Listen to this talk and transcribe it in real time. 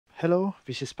Hello,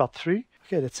 this is part 3.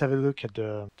 Okay, let's have a look at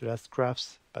the last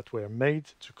graphs that were made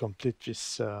to complete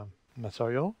this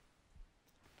material.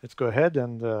 Let's go ahead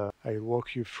and I'll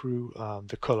walk you through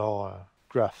the color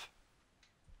graph.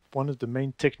 One of the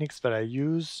main techniques that I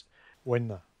use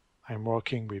when I'm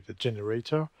working with a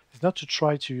generator is not to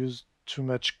try to use too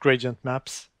much gradient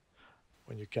maps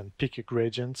when you can pick a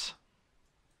gradient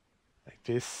like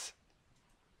this.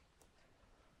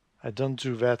 I don't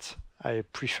do that. I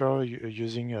prefer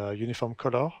using a uniform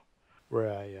color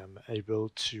where I am able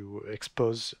to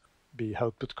expose the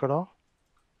output color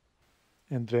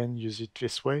and then use it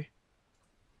this way.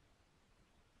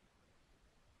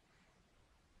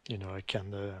 I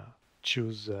can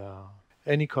choose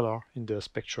any color in the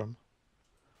spectrum.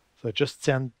 So I just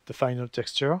send the final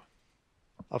texture,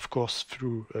 of course,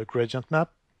 through a gradient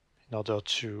map in order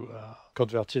to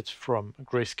convert it from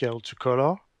grayscale to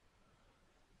color.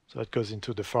 So it goes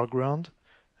into the foreground,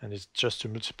 and it's just to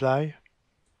multiply.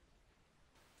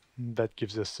 That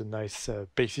gives us a nice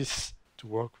basis to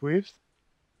work with.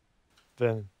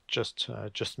 Then just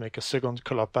make a second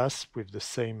color pass with the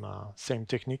same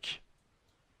technique.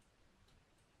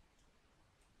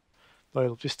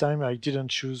 Well, this time I didn't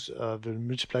choose the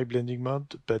multiply blending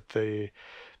mode, but the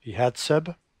add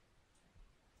sub,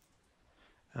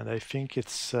 and I think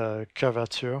it's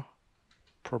curvature,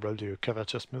 probably a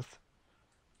curvature smooth.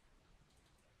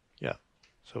 Yeah,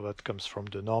 so that comes from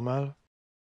the normal.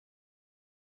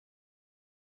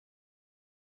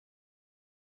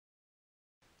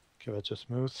 Curvature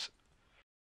smooth.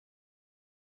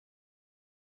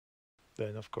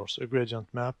 Then of course a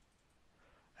gradient map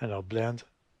and our blend,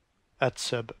 add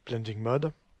sub blending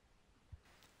mode.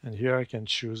 And here I can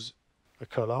choose a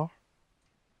color.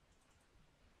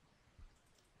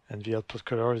 And the output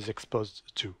color is exposed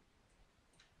too.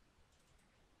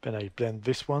 Then I blend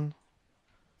this one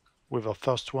with our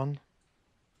first one.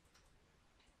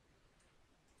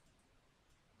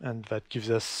 And that gives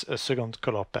us a second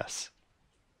color pass.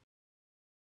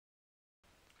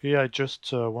 Here I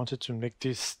just wanted to make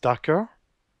this darker,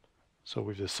 so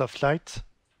with the soft light.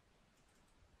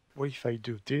 What if I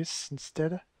do this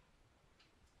instead?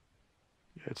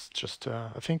 Yeah, it's just,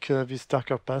 I think this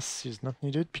darker pass is not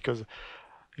needed, because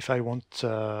if I want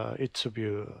it to be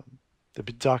a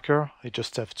bit darker, I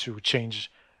just have to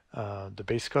change the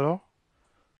base color.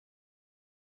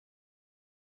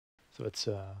 So let's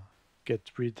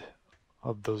get rid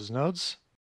of those nodes.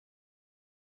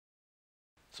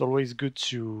 It's always good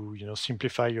to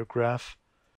simplify your graph.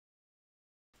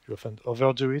 You often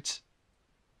overdo it.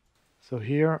 So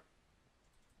here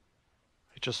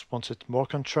I just wanted more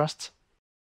contrast.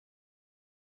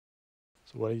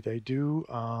 So what did I do?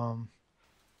 Oh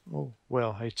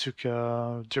well, I took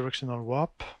a directional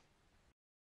warp.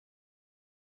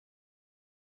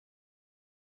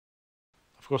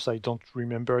 Of course, I don't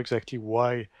remember exactly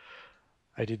why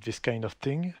I did this kind of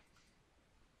thing.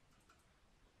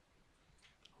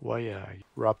 Why I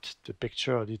wrapped the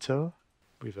picture a little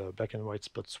with a black and white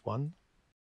spots 1.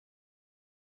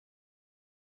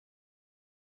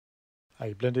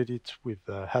 I blended it with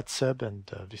hat sub and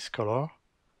this color.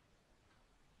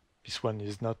 This one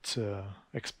is not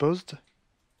exposed.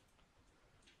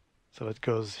 So it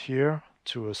goes here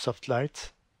to a soft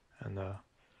light, and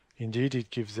indeed it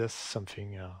gives us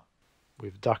something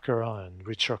with darker and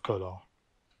richer color.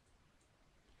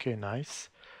 Okay, nice.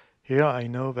 Here I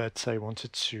know that I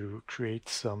wanted to create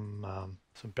some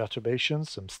perturbations,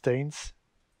 some stains.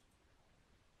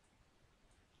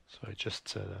 So I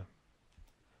just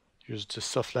use the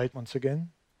soft light once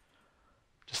again.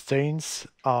 The stains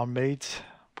are made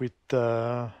with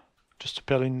just a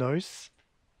Perlin noise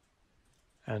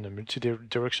and a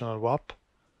multi-directional warp.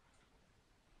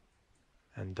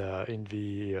 And in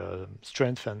the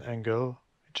strength and angle,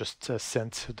 I just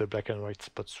sent the black and white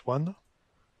spots 1.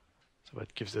 So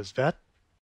that gives us that.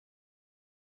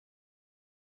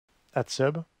 Add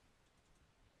sub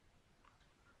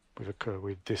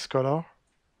with this color.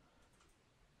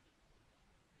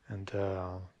 And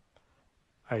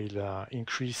I'll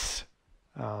increase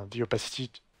the opacity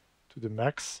to the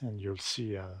max, and you'll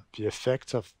see the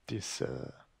effect of this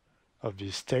of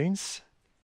these stains.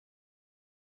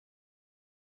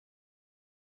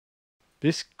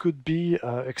 This could be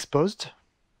exposed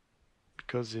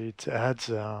because it adds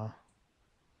an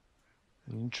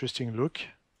interesting look.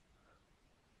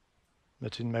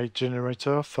 But in my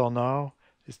generator, for now,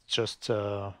 it's just,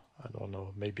 I don't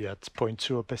know, maybe at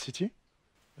 0.2 opacity.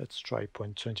 Let's try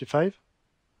 0.25.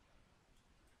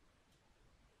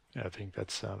 Yeah, I think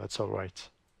that's all right.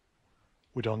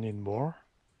 We don't need more.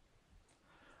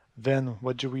 Then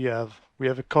what do we have? We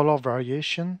have a color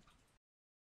variation.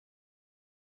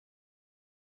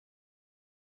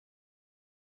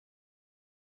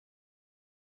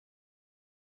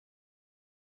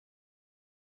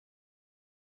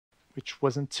 which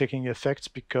wasn't taking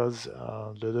effect because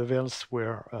the levels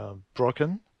were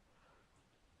broken.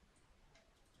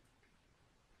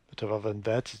 But other than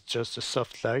that, it's just a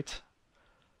soft light.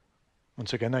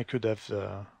 Once again, I could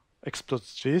have exploded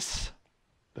this,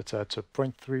 but at a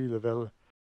 0.3 level,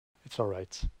 it's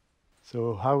alright.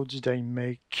 So how did I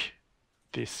make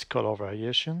this color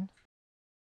variation?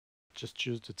 Just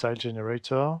use the tile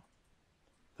generator,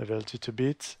 leveled it a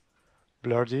bit,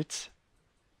 blurred it,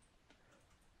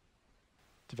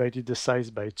 divided the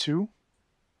size by 2,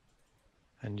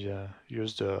 and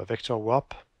used the vector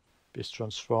warp. This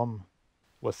transform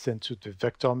was sent to the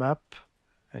vector map,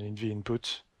 and in the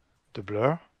input, the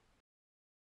blur.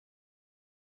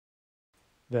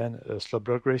 Then a slow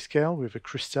blur grayscale with a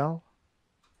crystal,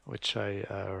 which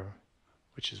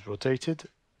is rotated.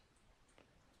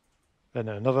 Then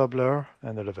another blur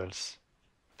and the levels.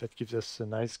 That gives us a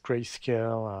nice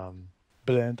grayscale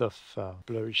blend of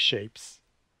blurry shapes.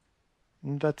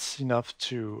 And that's enough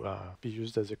to be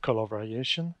used as a color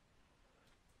variation.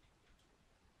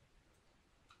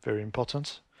 Very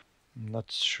important. I'm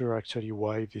not sure actually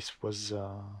why this was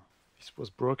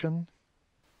broken.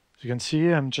 As you can see,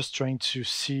 I'm just trying to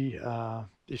see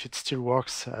if it still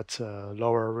works at a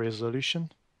lower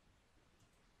resolution.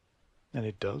 And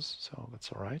it does, so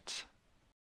that's alright.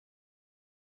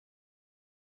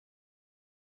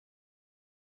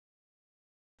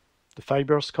 The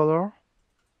fibers color.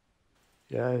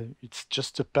 Yeah, it's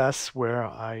just a pass where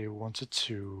I wanted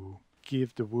to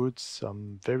give the wood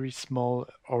some very small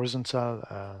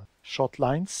horizontal short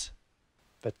lines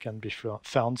that can be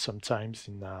found sometimes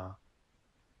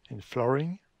in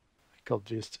flooring. I call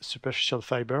these superficial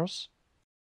fibers.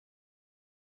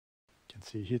 You can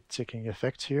see heat taking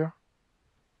effect here.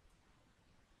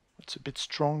 It's a bit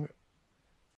strong.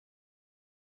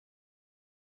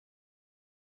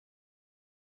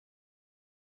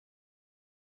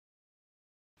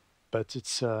 But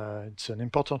it's an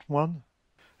important one.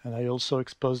 And I also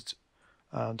exposed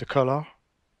the color.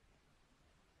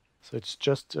 So it's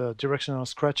just directional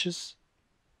scratches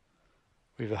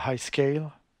with a high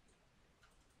scale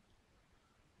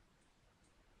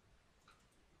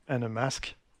and a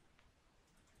mask.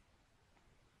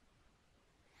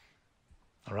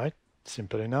 Alright,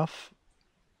 simple enough.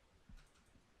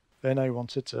 Then I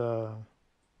wanted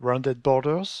rounded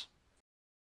borders.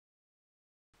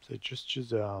 So I just use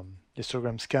the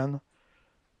histogram scan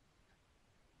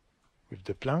with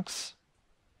the planks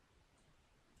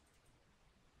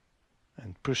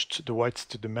and pushed the whites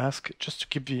to the mask just to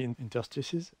keep the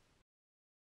interstices.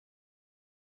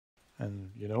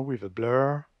 And with a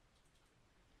blur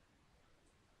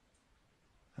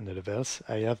and the levels,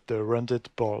 I have the rounded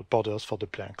borders for the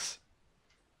planks.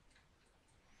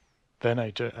 Then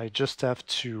I just have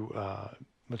to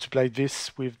multiply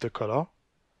this with the color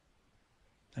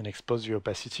and expose the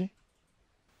opacity.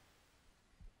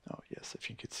 Oh yes, I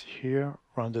think it's here,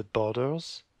 rounded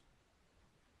borders.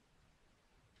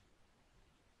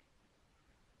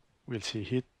 We'll see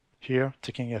it here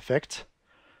taking effect.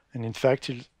 And in fact,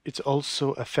 it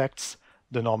also affects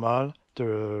the normal,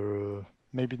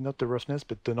 maybe not the roughness,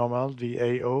 but the normal, the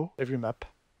AO, every map.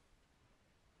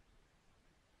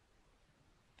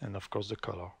 And of course the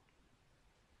color.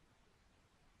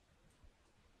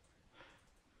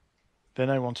 Then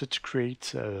I wanted to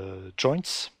create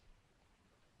joints,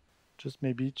 just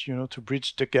maybe to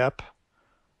bridge the gap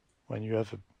when you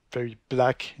have a very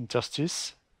black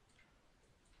interstice.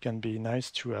 It can be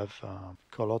nice to have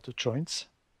colored joints.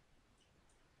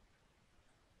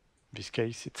 In this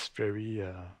case, it's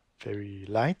very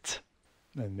light,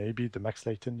 and maybe the max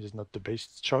lighten is not the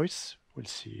best choice. We'll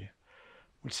see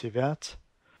that.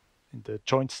 In the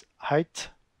joints height,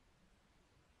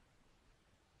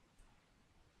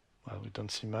 well, we don't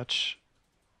see much.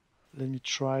 Let me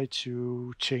try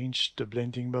to change the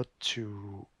blending mode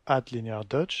to add linear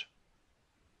dodge.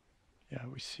 Yeah,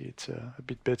 we see it a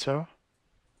bit better.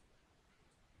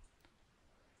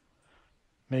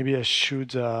 Maybe I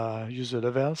should use the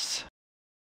levels.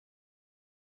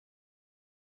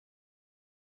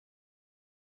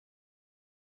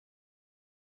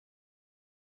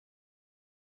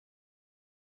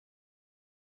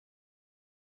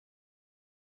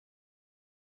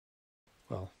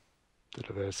 Well, the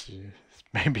levels is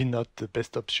maybe not the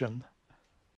best option.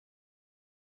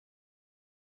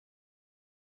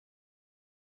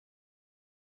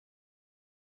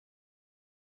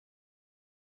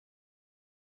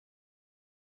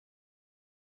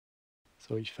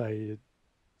 So if I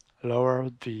lower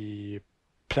the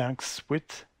planks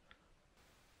width,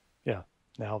 yeah,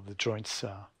 now the joints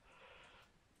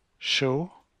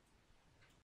show.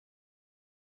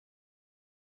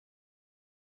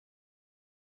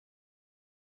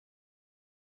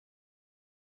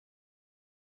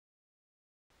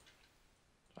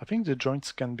 I think the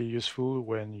joints can be useful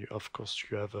when you, of course,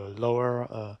 you have a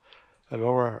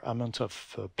lower amount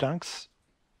of planks.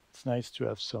 It's nice to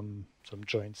have some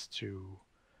joints to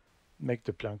make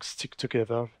the planks stick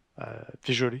together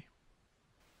visually.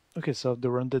 Okay, so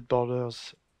the rounded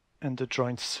borders and the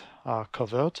joints are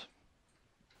covered.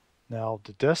 Now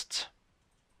the dust.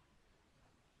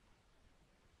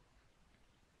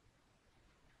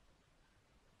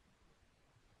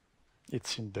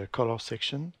 It's in the color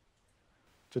section.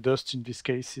 The dust in this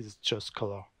case is just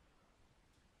color.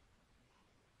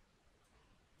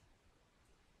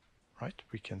 Right,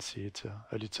 we can see it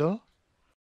a little.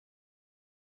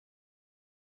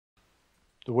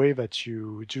 The way that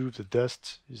you do the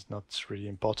dust is not really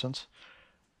important.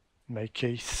 In my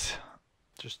case,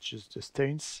 just use the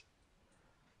stains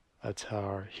that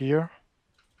are here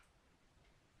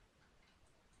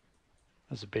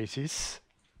as a basis.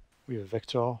 We have a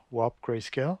vector warp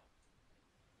grayscale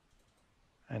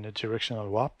and a directional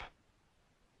warp.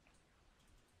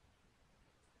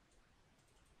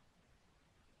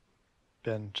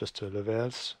 Then just a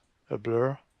levels, a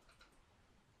blur,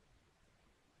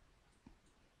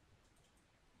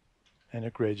 and a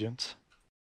gradient.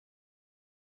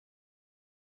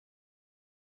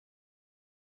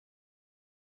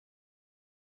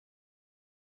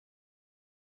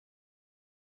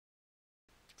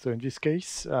 So in this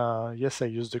case, yes, I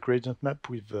use the gradient map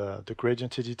with the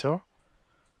gradient editor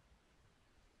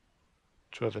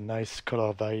to have a nice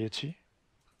color variety.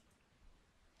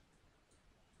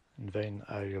 And then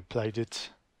I applied it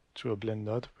to a blend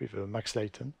node with a max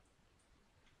lighten.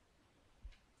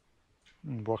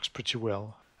 And works pretty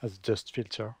well as a dust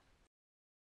filter.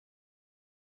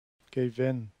 Okay,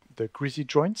 then the greasy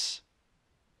joints.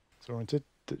 So I wanted,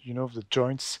 the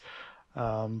joints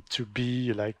to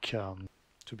be like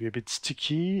to be a bit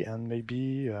sticky and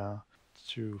maybe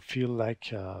to feel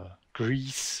like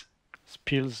grease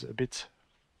spills a bit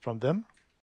from them.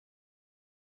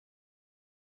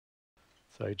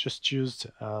 So I just used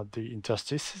the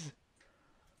interstices,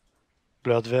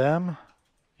 blurred them,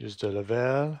 used a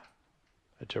level,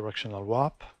 a directional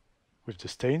warp with the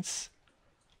stains,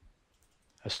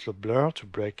 a slope blur to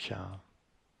break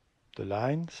the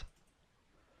lines,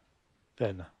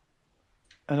 then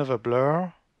another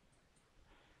blur,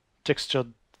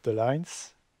 textured the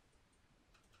lines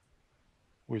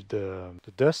with the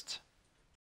dust,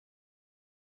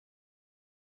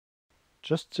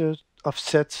 just to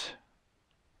offset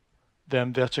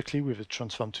them vertically with a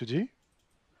transform 2D,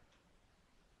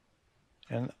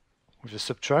 and with the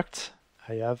subtract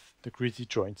I have the greasy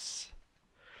joints.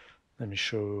 Let me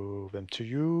show them to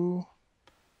you.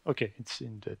 Okay, it's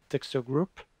in the texture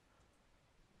group.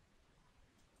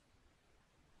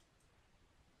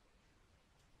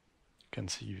 You can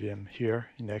see them here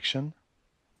in action.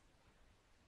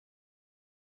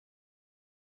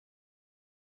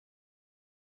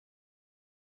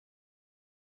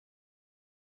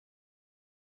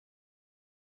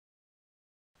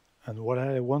 And what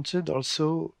I wanted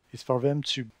also is for them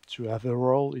to have a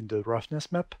role in the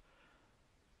roughness map,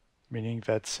 meaning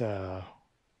that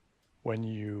when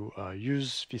you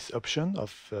use this option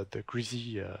of the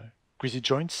greasy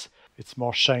joints, it's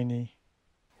more shiny.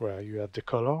 Where you have the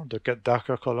color, the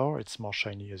darker color, it's more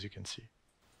shiny, as you can see.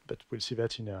 But we'll see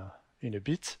that in a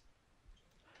bit.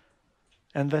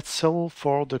 And that's all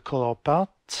for the color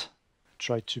part.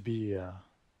 Try to be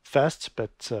fast,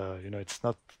 but it's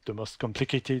not the most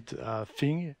complicated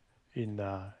thing in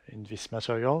this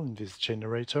material, in this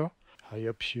generator. I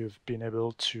hope you've been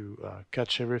able to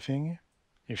catch everything.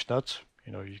 If not,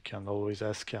 you can always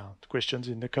ask questions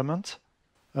in the comment.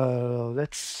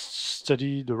 Let's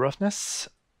study the roughness.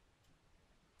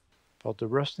 For the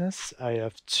roughness, I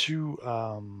have two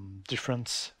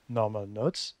different normal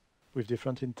nodes with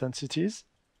different intensities.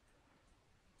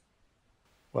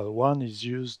 Well, one is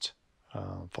used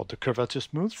for the curvature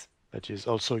smooth, that is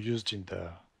also used in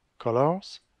the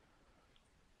colors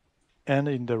and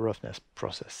in the roughness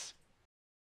process.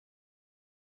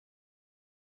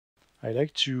 I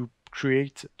like to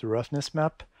create the roughness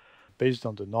map based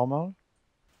on the normal.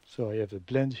 So I have a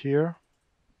blend here,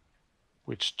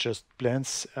 which just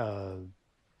blends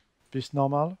this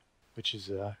normal, which is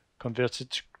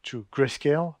converted to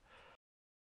grayscale,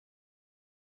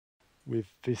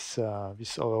 with this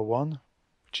other one,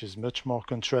 which is much more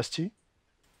contrasty,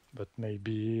 but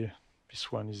maybe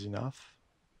this one is enough.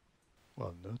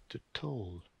 Well, not at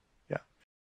all. Yeah,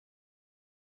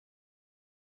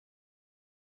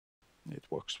 it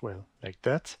works well like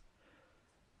that.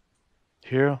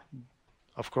 Here,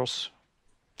 of course,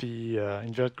 the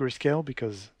invert grayscale,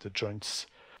 because the joints,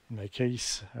 in my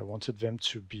case, I wanted them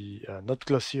to be not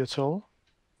glossy at all.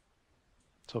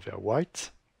 So they are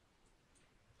white.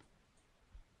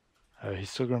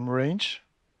 Histogram range.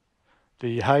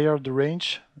 The higher the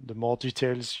range, the more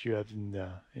details you have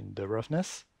in the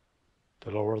roughness.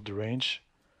 The lower the range,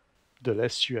 the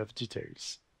less you have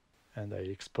details. And I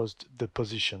exposed the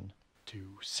position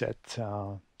to set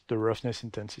the roughness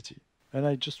intensity. And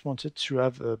I just wanted to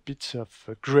have a bit of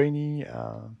a grainy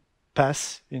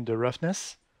pass in the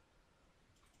roughness.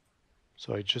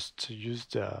 So I just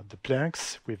used the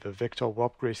planks with a vector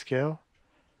warp grayscale,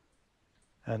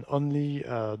 and only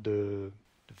the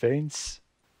veins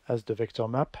as the vector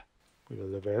map with the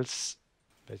levels.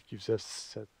 That gives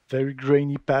us a very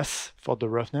grainy pass for the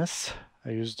roughness.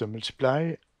 I used the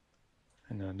multiply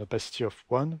and an opacity of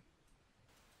 1.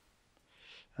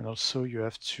 And also you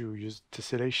have to use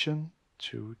tessellation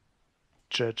to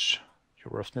judge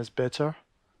your roughness better.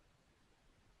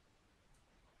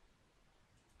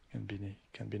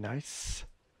 Can be nice.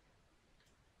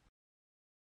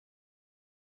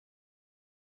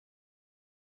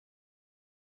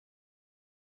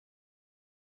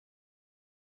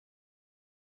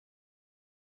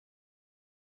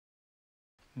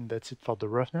 And that's it for the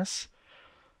roughness.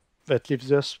 That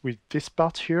leaves us with this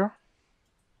part here,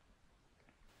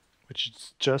 which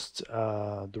is just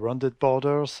the rounded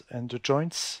borders and the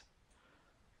joints.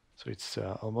 So it's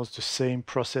almost the same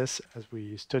process as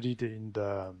we studied in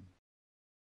the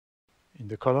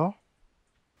color.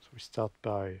 So we start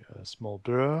by a small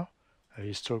blur, a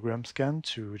histogram scan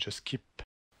to just keep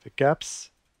the gaps,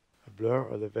 a blur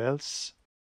or levels,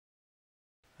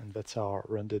 and that's our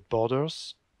rounded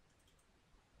borders.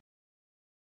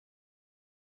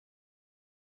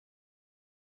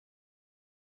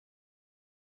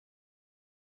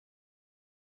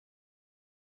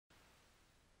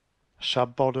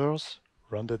 Sharp borders,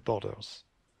 rounded borders.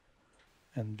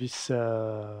 And this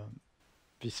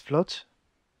float,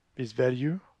 this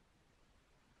value,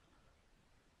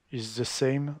 is the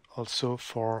same also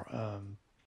for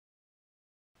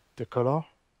the color,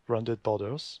 rounded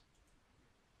borders.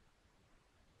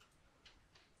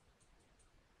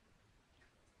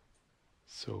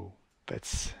 So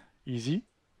that's easy.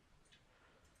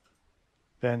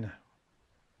 Then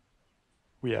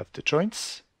we have the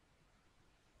joints.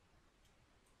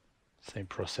 Same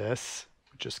process.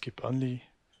 We just keep only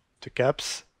the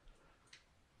gaps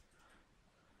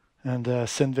and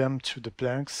send them to the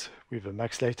planks with a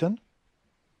max Layton.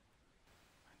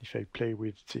 If I play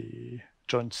with the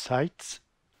joint height,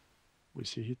 we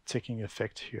see it taking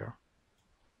effect here.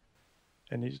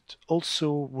 And it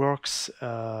also works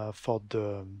for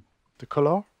the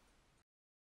color.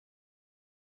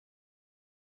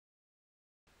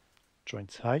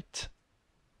 Joint height.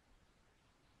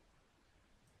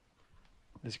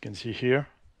 As you can see here,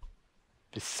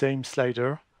 the same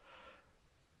slider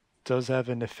does have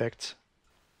an effect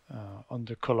on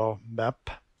the color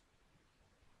map.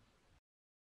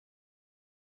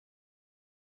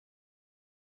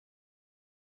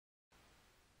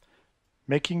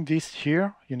 Making this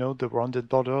here, you know, the rounded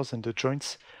borders and the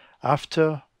joints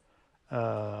after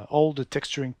all the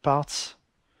texturing parts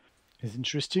is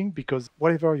interesting, because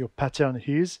whatever your pattern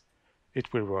is,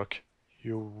 it will work.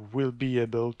 You will be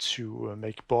able to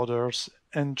make borders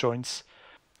and joints,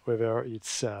 whether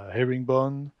it's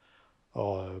herringbone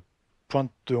or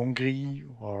pointe de Hongrie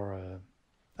or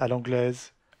à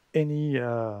l'anglaise, any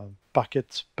parquet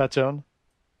pattern,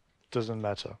 doesn't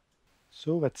matter.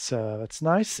 So that's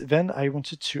nice. Then I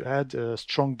wanted to add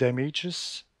strong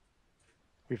damages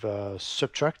with a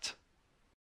subtract.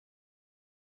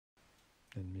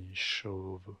 Let me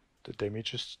show the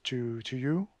damages to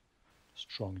you.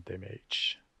 Strong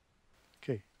damage.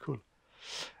 Okay, cool.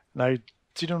 And I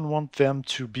didn't want them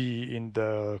to be in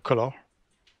the color,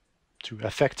 to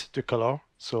affect the color,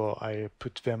 so I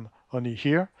put them only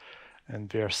here, and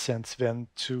they are sent then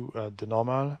to the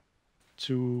normal,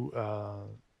 to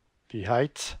the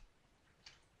height,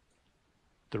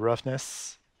 the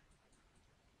roughness.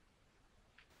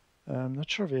 I'm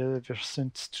not sure they're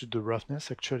sent to the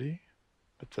roughness actually,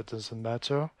 but that doesn't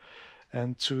matter,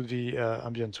 and to the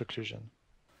ambient occlusion.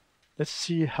 Let's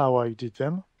see how I did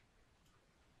them.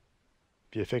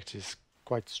 The effect is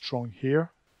quite strong here,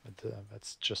 but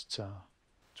that's just to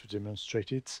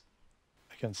demonstrate it.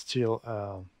 I can still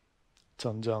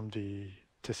turn down the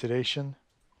tessellation.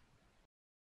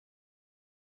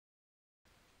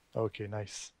 Okay,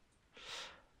 nice.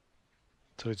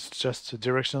 So it's just a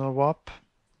directional warp.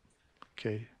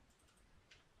 Okay.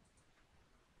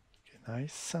 Okay,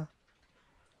 nice.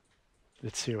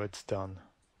 Let's see how it's done,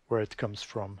 where it comes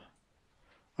from.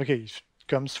 Okay, it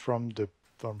comes from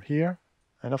here,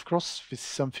 and of course this is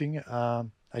something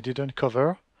I didn't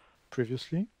cover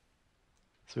previously.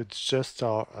 So it's just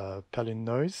our Perlin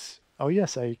noise. Oh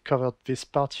yes, I covered this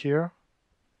part here,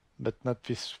 but not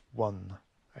this one,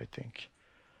 I think.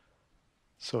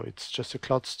 So it's just a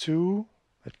clouds 2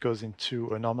 that goes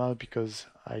into a normal because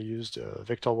I used a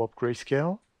vector warp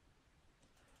grayscale.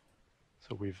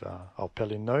 So with our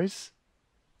Perlin noise.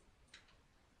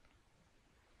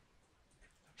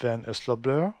 Then a slope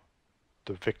blur.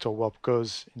 The vector warp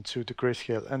goes into the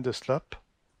grayscale and the slope.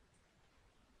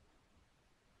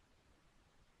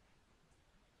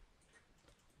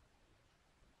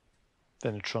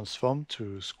 Then a transform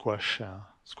to squash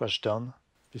down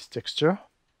this texture.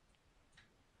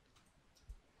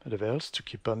 Levels to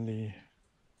keep only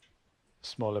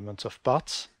small amounts of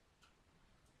parts.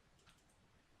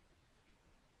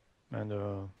 And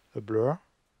a blur.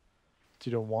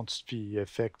 Didn't want the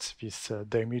effect, this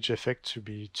damage effect, to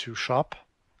be too sharp.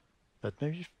 But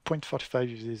maybe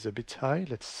 0.45 is a bit high.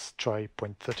 Let's try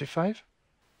 0.35.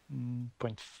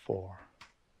 0.4.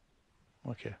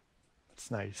 Okay,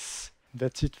 that's nice.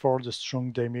 That's it for the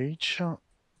strong damage.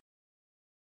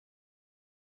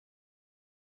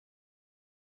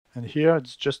 And here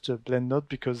it's just a blend node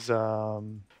because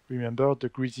remember the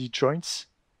greasy joints?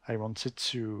 I wanted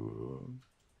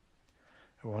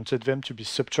them to be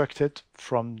subtracted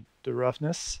from the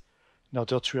roughness in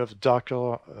order to have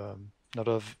darker,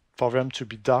 for them to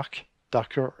be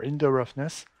darker in the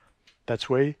roughness. That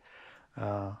way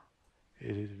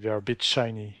they're a bit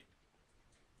shiny.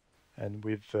 And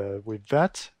with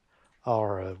that,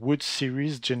 our wood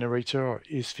series generator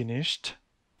is finished.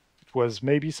 It was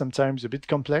maybe sometimes a bit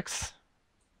complex,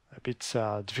 a bit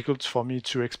difficult for me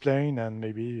to explain and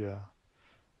maybe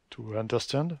to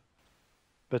understand.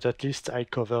 But at least I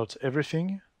covered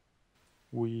everything.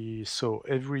 We saw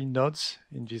every node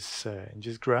in this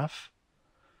graph.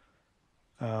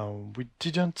 I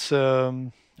didn't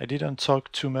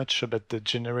talk too much about the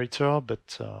generator,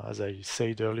 but as I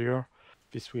said earlier,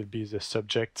 this will be the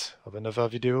subject of another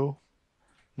video.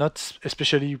 Not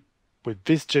especially with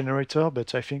this generator,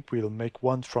 but I think we'll make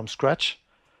one from scratch.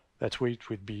 That way it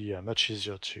will be much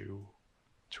easier to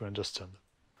understand.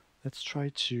 Let's try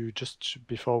to, just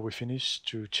before we finish,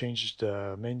 to change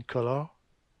the main color.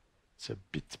 It's a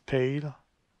bit pale.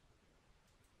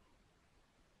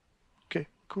 Okay,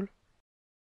 cool.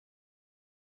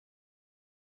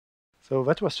 So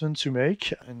that was fun to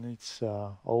make, and it's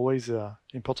always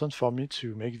important for me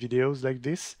to make videos like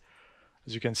this.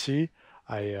 As you can see,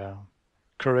 I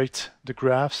correct the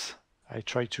graphs. I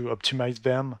try to optimize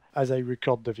them as I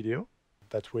record the video.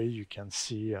 That way you can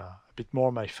see a bit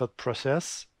more my thought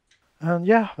process. And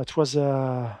yeah, that was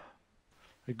a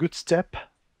good step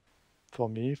for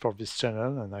me, for this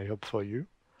channel, and I hope for you.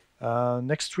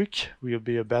 Next week will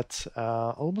be about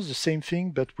almost the same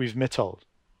thing, but with metal.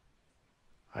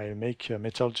 I'll make a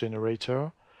metal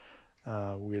generator.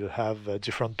 We'll have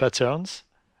different patterns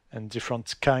and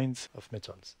different kinds of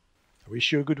metals. I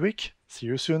wish you a good week. See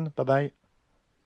you soon. Bye-bye.